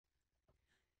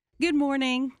Good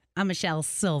morning. I'm Michelle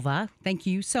Silva. Thank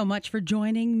you so much for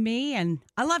joining me. And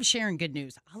I love sharing good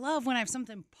news. I love when I have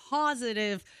something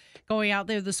positive going out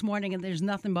there this morning, and there's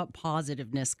nothing but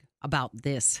positiveness about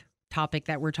this topic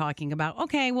that we're talking about.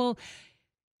 Okay, well,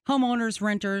 homeowners,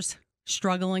 renters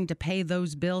struggling to pay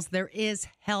those bills. There is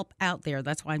help out there.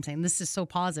 That's why I'm saying this is so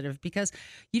positive, because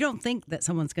you don't think that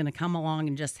someone's going to come along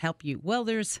and just help you. Well,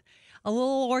 there's a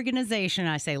little organization,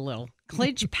 I say little,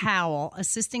 Clinch Powell,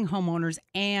 assisting homeowners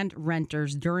and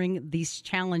renters during these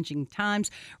challenging times.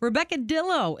 Rebecca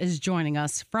Dillow is joining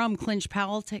us from Clinch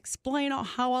Powell to explain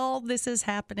how all this is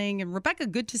happening. And Rebecca,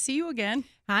 good to see you again.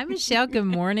 Hi, Michelle. Good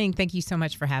morning. Thank you so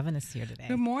much for having us here today.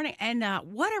 Good morning. And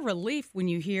what a relief when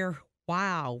you hear,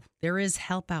 wow, there is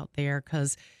help out there,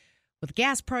 because with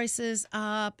gas prices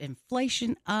up,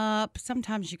 inflation up,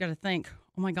 sometimes you got to think,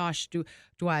 oh my gosh, do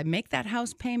I make that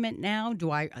house payment now? Do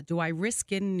I risk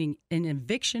getting an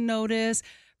eviction notice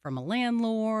from a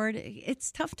landlord?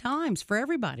 It's tough times for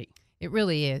everybody. It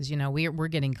really is. You know, we're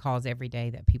getting calls every day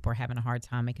that people are having a hard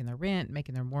time making their rent,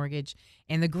 making their mortgage.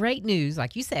 And the great news,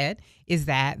 like you said, is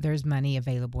that there's money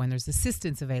available and there's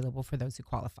assistance available for those who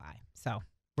qualify. So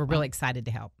we're really excited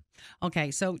to help.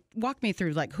 Okay, so walk me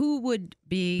through, like, who would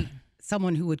be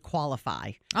someone who would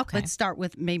qualify? Okay. Let's start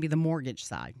with maybe the mortgage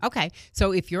side. Okay.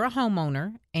 So if you're a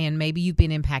homeowner and maybe you've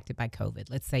been impacted by COVID,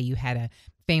 let's say you had a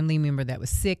family member that was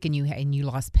sick and you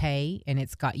lost pay and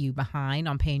it's got you behind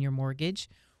on paying your mortgage,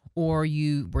 or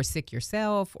you were sick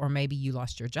yourself, or maybe you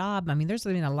lost your job. I mean, there's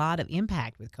been a lot of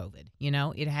impact with COVID. You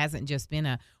know, it hasn't just been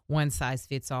a one size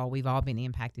fits all. We've all been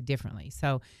impacted differently.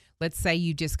 So let's say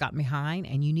you just got behind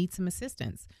and you need some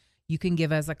assistance. You can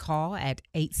give us a call at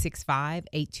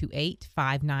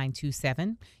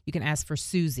 865-828-5927. You can ask for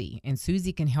Susie, and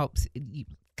Susie can help you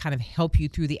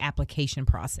through the application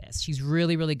process. She's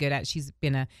really, really good at it. She's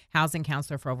been a housing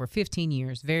counselor for over 15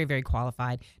 years, very, very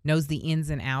qualified, knows the ins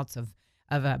and outs of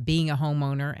being a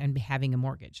homeowner and having a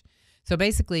mortgage. So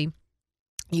basically,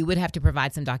 you would have to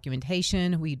provide some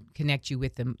documentation. We'd connect you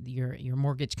with your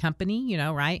mortgage company, you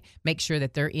know, right? Make sure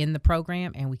that they're in the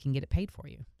program, and we can get it paid for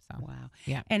you. So, wow.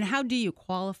 Yeah. And how do you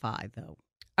qualify, though?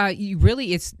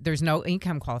 There's no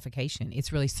income qualification.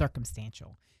 It's really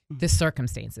circumstantial, the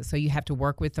circumstances. So you have to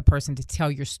work with the person to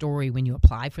tell your story when you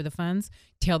apply for the funds.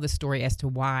 Tell the story as to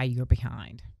why you're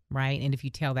behind, right? And if you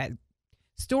tell that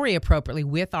story appropriately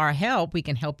with our help, we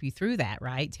can help you through that,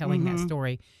 right? Telling that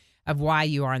story of why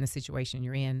you are in the situation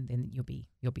you're in, then you'll be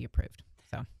approved.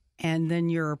 So, and then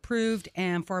you're approved,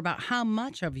 and for about how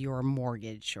much of your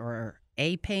mortgage, or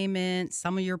a payment,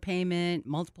 some of your payment,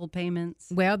 multiple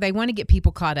payments? Well, they want to get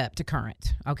people caught up to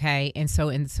current, okay? And so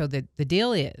the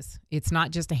deal is, it's not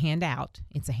just a handout,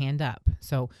 it's a hand up.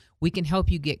 So we can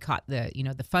help you get caught.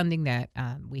 The funding that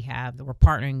we have, that we're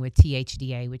partnering with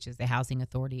THDA, which is the housing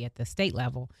authority at the state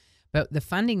level. But the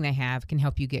funding they have can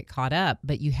help you get caught up,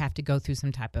 but you have to go through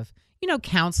some type of,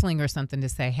 counseling or something to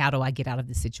say, how do I get out of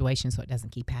this situation so it doesn't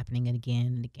keep happening again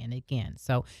and again and again?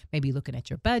 So maybe looking at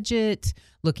your budget,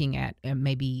 looking at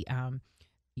maybe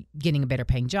getting a better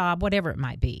paying job, whatever it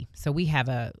might be. So we have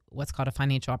what's called a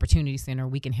financial opportunity center.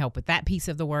 We can help with that piece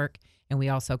of the work, and we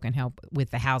also can help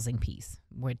with the housing piece,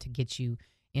 where to get you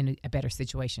in a better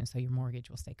situation so your mortgage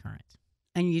will stay current.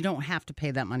 And you don't have to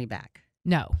pay that money back?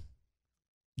 No.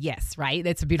 Yes, right?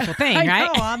 That's a beautiful thing, I right?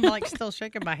 know. I'm like still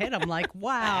shaking my head. I'm like,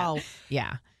 wow.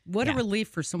 Yeah. What a relief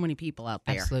for so many people out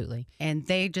there. Absolutely. And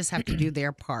they just have to do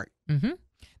their part. Mm-hmm.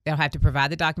 They'll have to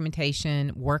provide the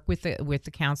documentation, work with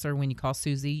the counselor. When you call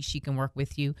Susie, she can work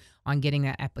with you on getting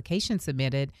that application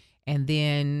submitted. And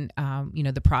then,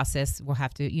 the process will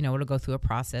have to, it'll go through a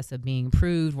process of being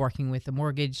approved, working with the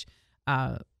mortgage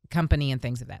company and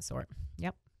things of that sort.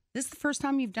 Yep. This is the first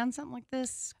time you've done something like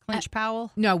this, Clinch Powell?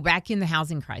 No, back in the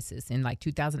housing crisis in like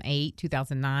 2008,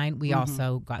 2009, we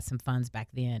also got some funds back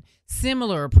then.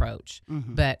 Similar approach.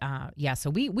 But so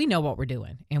we know what we're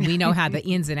doing, and we know how the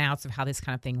ins and outs of how this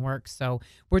kind of thing works. So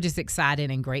we're just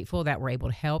excited and grateful that we're able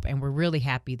to help, and we're really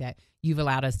happy that you've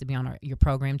allowed us to be on your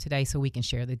program today so we can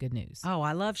share the good news. Oh,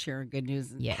 I love sharing good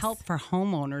news. Yes. Help for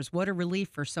homeowners. What a relief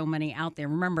for so many out there.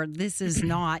 Remember, this is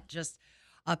not just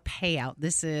a payout.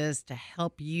 This is to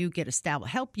help you get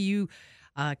established, help you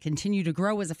continue to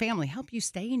grow as a family, help you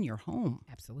stay in your home.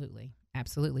 Absolutely.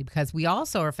 Absolutely. Because we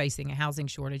also are facing a housing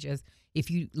shortage. If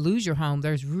you lose your home,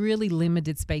 there's really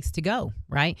limited space to go,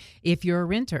 right? If you're a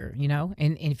renter,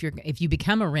 and if you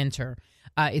become a renter,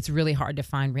 it's really hard to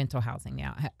find rental housing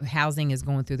now. Housing is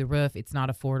going through the roof. It's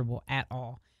not affordable at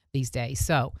all these days.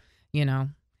 So,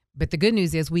 but the good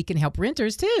news is we can help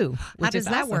renters too. How does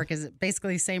that awesome. work? Is it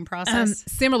basically the same process?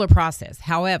 Similar process.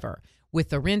 However, with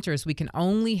the renters, we can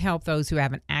only help those who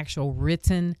have an actual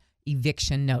written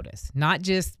eviction notice, not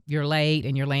just you're late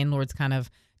and your landlord's kind of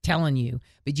telling you,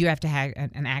 but you have to have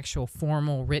an actual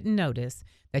formal written notice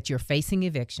that you're facing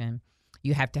eviction.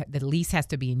 You have to, the lease has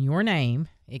to be in your name.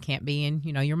 It can't be in,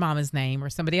 your mama's name or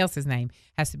somebody else's name.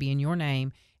 It has to be in your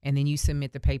name. And then you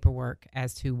submit the paperwork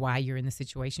as to why you're in the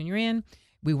situation you're in.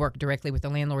 We work directly with the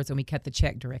landlords and we cut the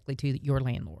check directly to your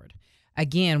landlord.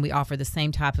 Again, we offer the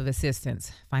same type of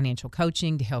assistance, financial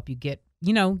coaching to help you get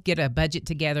a budget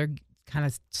together, kind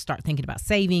of start thinking about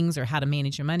savings or how to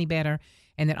manage your money better.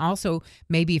 And then also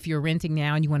maybe if you're renting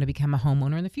now and you want to become a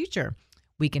homeowner in the future,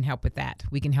 we can help with that.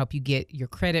 We can help you get your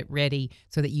credit ready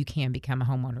so that you can become a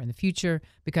homeowner in the future,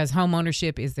 because home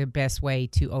ownership is the best way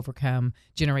to overcome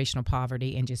generational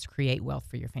poverty and just create wealth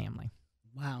for your family.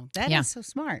 Wow, that is so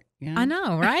smart. I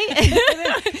know, right?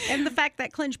 And the fact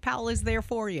that Clinch Powell is there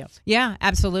for you. Yeah,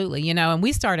 absolutely. And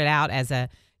we started out as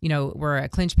we're a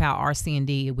Clinch Powell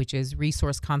RC&D, which is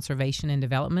Resource Conservation and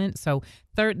Development. So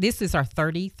this is our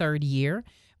 33rd year.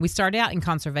 We started out in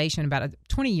conservation about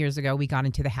 20 years ago. We got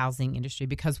into the housing industry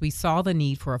because we saw the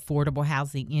need for affordable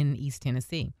housing in East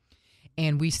Tennessee.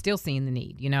 And we're still seeing the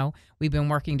need. We've been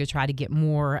working to try to get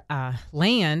more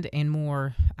land and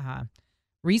more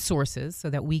resources so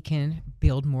that we can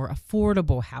build more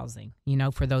affordable housing,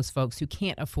 for those folks who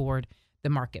can't afford the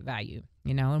market value,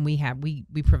 and we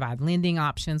provide lending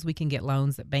options. We can get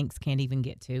loans that banks can't even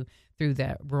get to through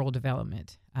the rural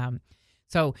development.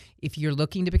 So if you're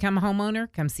looking to become a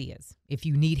homeowner, come see us. If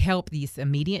you need help, these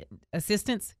immediate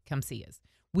assistance, come see us.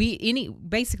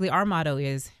 Basically our motto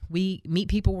is we meet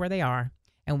people where they are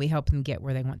and we help them get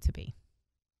where they want to be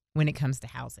when it comes to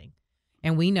housing.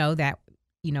 And we know that,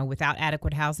 without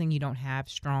adequate housing, you don't have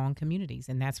strong communities.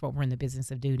 And that's what we're in the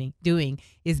business of doing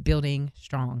is building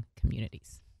strong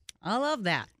communities. I love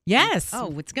that. Yes.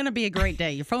 Oh, it's going to be a great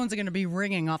day. Your phones are going to be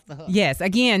ringing off the hook. Yes.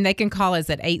 Again, they can call us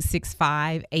at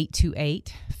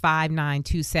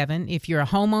 865-828-5927. If you're a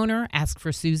homeowner, ask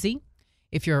for Susie.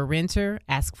 If you're a renter,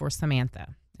 ask for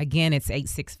Samantha. Again, it's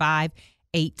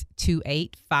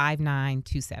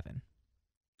 865-828-5927.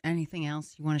 Anything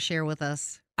else you want to share with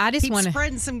us? I just want to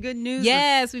spreading some good news.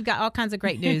 Yes, we've got all kinds of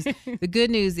great news. The good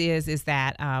news is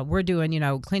that we're doing,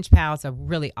 Clinch Powell is a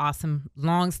really awesome,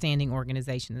 long-standing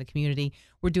organization in the community.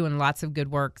 We're doing lots of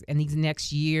good work. And these next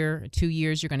 2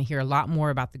 years, you're going to hear a lot more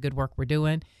about the good work we're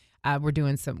doing. We're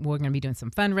going to be doing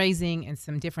some fundraising and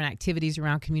some different activities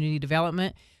around community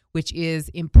development, which is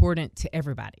important to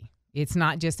everybody. It's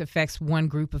not just affects one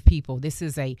group of people. This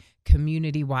is a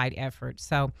community-wide effort.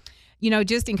 So,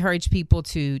 just encourage people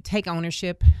to take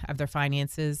ownership of their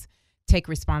finances, take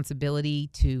responsibility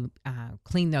to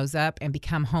clean those up and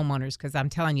become homeowners, because I'm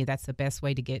telling you, that's the best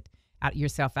way to get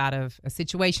yourself out of a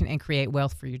situation and create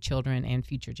wealth for your children and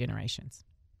future generations.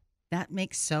 That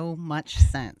makes so much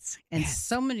sense. And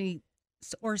so many,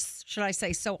 or should I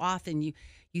say so often, you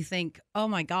think, oh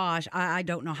my gosh, I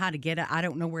don't know how to get it. I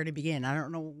don't know where to begin. I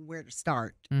don't know where to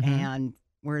start. Mm-hmm. And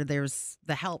where there's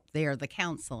the help there, the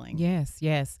counseling. Yes.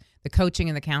 The coaching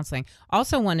and the counseling.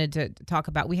 Also wanted to talk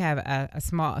about, we have a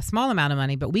small amount of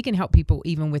money, but we can help people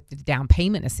even with the down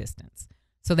payment assistance.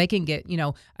 So they can get,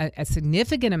 a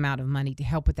significant amount of money to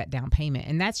help with that down payment.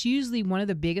 And that's usually one of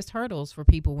the biggest hurdles for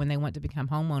people when they want to become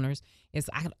homeowners is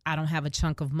I don't have a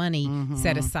chunk of money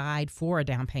set aside for a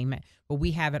down payment. But we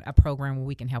have a program where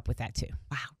we can help with that too.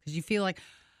 Wow. Because you feel like,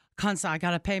 constantly, I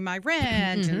got to pay my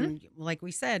rent. Mm-hmm. And like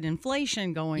we said,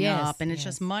 inflation going up. And it's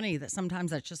just money that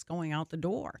sometimes that's just going out the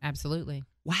door. Absolutely.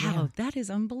 Wow. That is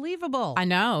unbelievable. I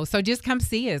know. So just come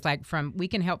see us. We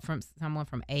can help from someone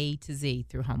from A to Z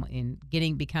through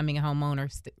becoming a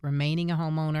homeowner, remaining a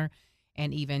homeowner,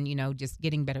 and even, just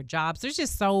getting better jobs.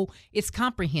 It's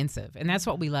comprehensive. And that's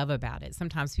what we love about it.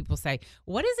 Sometimes people say,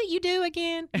 what is it you do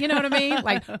again? You know what I mean?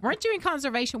 Like, weren't you in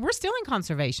conservation? We're still in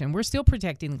conservation. We're still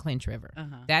protecting the Clinch River.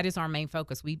 Uh-huh. That is our main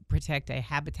focus. We protect a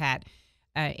habitat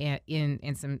in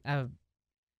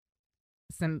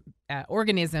some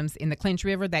organisms in the Clinch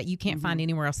River that you can't find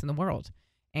anywhere else in the world.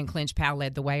 And Clinch Powell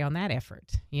led the way on that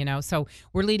effort, So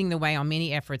we're leading the way on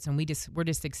many efforts, and we're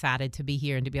just excited to be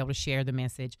here and to be able to share the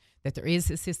message that there is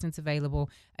assistance available.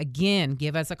 Again,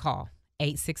 give us a call,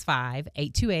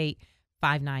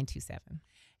 865-828-5927.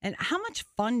 And how much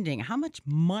funding, how much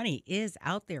money is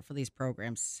out there for these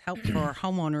programs? Help for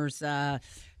homeowners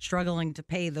struggling to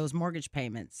pay those mortgage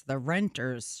payments, the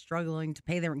renters struggling to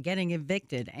pay their getting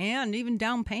evicted, and even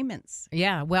down payments.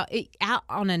 Yeah, well, out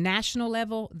on a national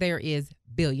level, there is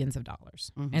billions of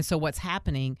dollars. Mm-hmm. And so what's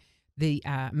happening the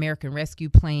American Rescue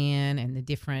Plan and the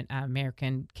different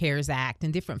American CARES Act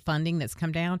and different funding that's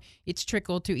come down, it's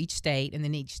trickled to each state, and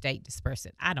then each state disperse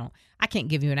it. I can't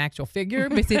give you an actual figure,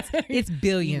 but it's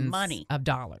billions of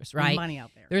dollars, right? Money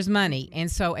out there. There's money.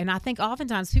 And I think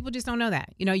oftentimes people just don't know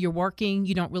that. You're working,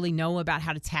 you don't really know about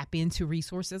how to tap into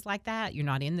resources like that. You're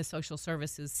not in the social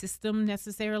services system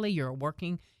necessarily. You're a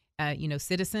working,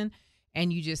 citizen,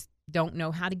 and you just don't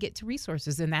know how to get to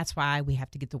resources. And that's why we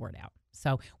have to get the word out.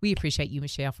 So we appreciate you,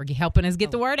 Michelle, for helping us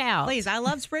get the word out. Please, I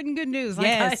love spreading good news. Like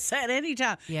I said,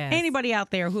 anytime. Yes. Anybody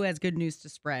out there who has good news to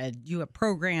spread, you have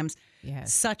programs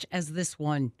such as this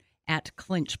one at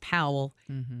Clinch Powell.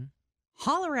 Mm-hmm.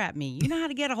 Holler at me. You know how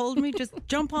to get a hold of me. Just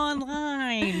jump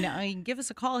online. Give us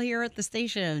a call here at the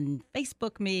station.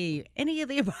 Facebook me. Any of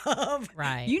the above.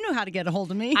 Right. You know how to get a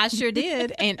hold of me. I sure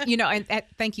did. And,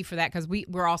 thank you for that, because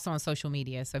we're also on social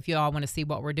media. So if you all want to see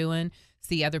what we're doing,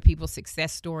 see other people's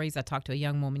success stories. I talked to a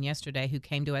young woman yesterday who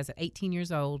came to us at 18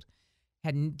 years old,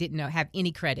 didn't have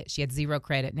any credit. She had 0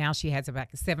 credit. Now she has about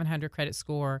a 700 credit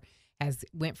score,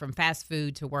 went from fast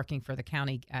food to working for the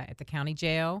county at the county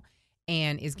jail,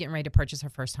 and is getting ready to purchase her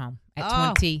first home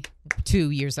at 22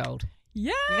 years old.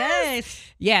 Yes.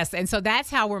 And so that's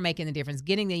how we're making the difference,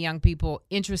 getting the young people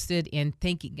interested in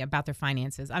thinking about their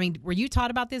finances. I mean, were you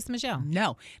taught about this, Michelle?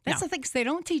 No. That's the thing, 'cause they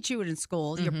don't teach you it in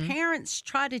school. Mm-hmm. Your parents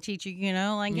try to teach you,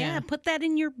 put that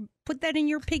in your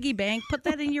piggy bank, put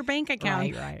that in your bank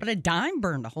account. Right. But a dime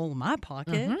burned a hole in my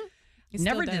pocket. Mm-hmm.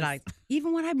 Never did I.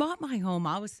 Even when I bought my home,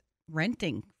 I was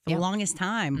renting for the longest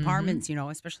time. Apartments,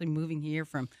 especially moving here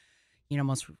from,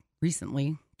 most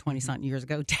recently, 20-something years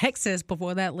ago, Texas.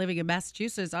 Before that, living in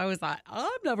Massachusetts, I was like, I'm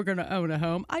never going to own a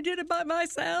home. I did it by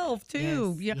myself,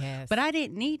 too. Yes. But I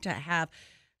didn't need to have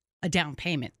a down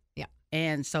payment. Yeah.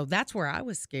 And so that's where I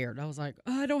was scared. I was like,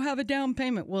 I don't have a down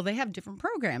payment. Well, they have different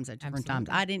programs at different times.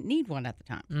 I didn't need one at the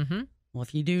time. Mm-hmm. Well,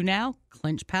 if you do now,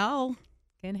 Clinch Powell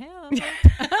can help.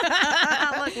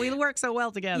 Look, we work so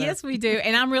well together. Yes, we do.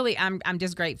 And I'm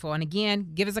just grateful. And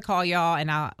again, give us a call, y'all, and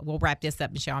we'll wrap this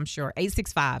up, Michelle, I'm sure.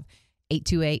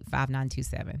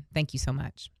 865-828-5927. Thank you so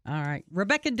much. All right.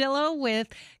 Rebecca Dillow with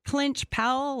Clinch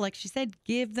Powell. Like she said,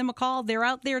 give them a call. They're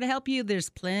out there to help you.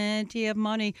 There's plenty of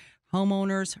money.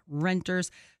 Homeowners, renters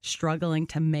struggling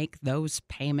to make those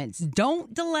payments.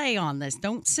 Don't delay on this.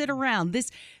 Don't sit around.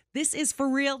 This is for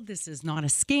real. This is not a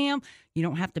scam. You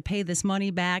don't have to pay this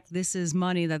money back. This is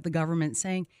money that the government's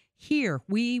saying, here,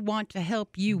 we want to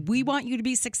help you. We want you to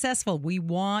be successful. We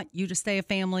want you to stay a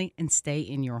family and stay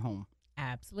in your home.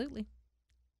 Absolutely.